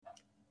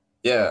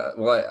Yeah,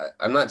 well,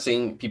 I'm not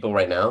seeing people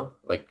right now,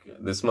 like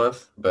this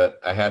month, but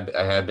I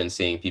had been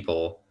seeing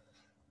people.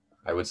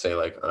 I would say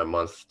like on a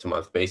month to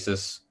month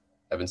basis.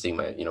 I've been seeing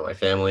my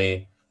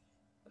family.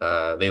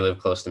 They live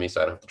close to me,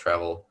 so I don't have to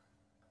travel.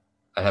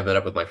 I have met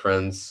up with my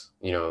friends,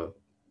 3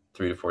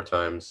 to 4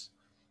 times,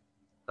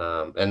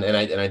 and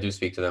I do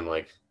speak to them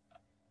like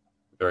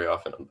very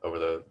often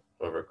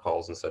over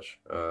calls and such.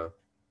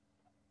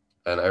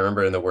 And I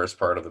remember in the worst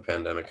part of the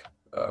pandemic,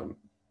 um,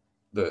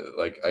 the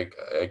like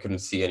I couldn't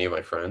see any of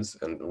my friends,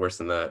 and worse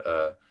than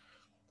that,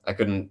 I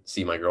couldn't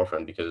see my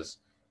girlfriend because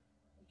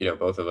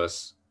both of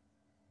us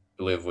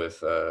live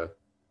with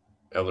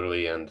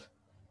elderly, and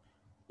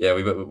yeah,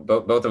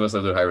 both of us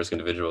lived with high risk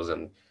individuals,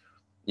 and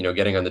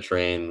getting on the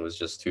train was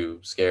just too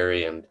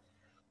scary, and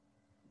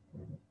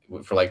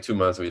for like 2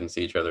 months we didn't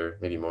see each other,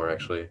 maybe more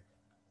actually. And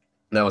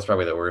that was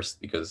probably the worst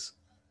because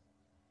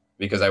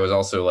I was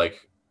also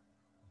like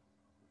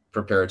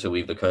prepared to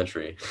leave the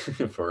country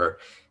for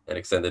an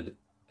extended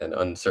and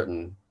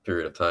uncertain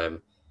period of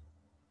time,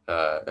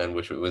 and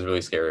which was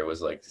really scary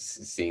was like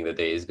seeing the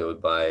days go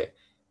by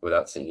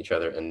without seeing each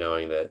other and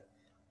knowing that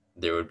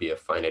there would be a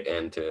finite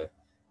end to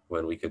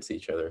when we could see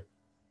each other.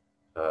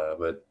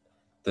 But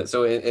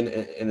so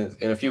in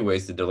a few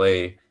ways, the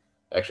delay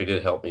actually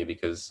did help me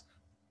because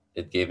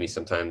it gave me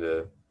some time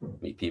to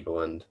meet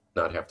people and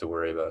not have to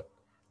worry about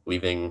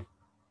leaving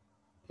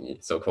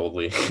so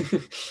coldly.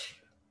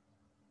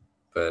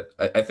 But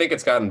I think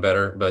it's gotten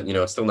better, but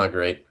it's still not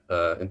great.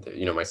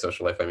 My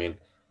social life. I mean,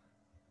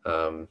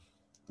 um,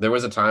 there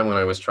was a time when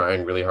I was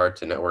trying really hard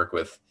to network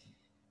with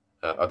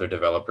other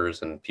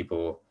developers and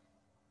people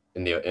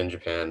in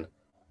Japan,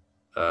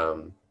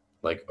 um,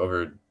 like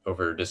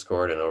over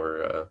Discord and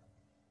over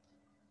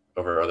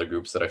other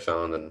groups that I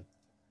found, and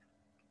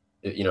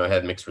I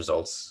had mixed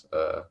results.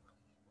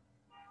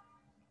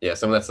 Yeah,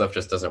 some of that stuff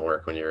just doesn't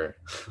work when you're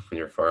when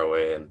you're far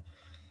away, and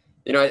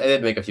I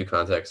did make a few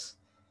contacts,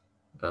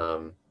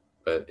 um,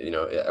 but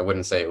I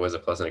wouldn't say it was a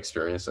pleasant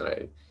experience, and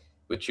I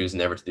would choose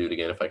never to do it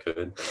again if I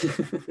could.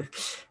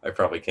 I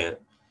probably can't,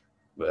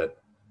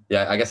 but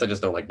yeah, I guess I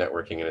just don't like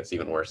networking, and it's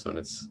even worse when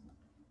it's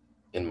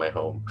in my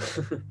home.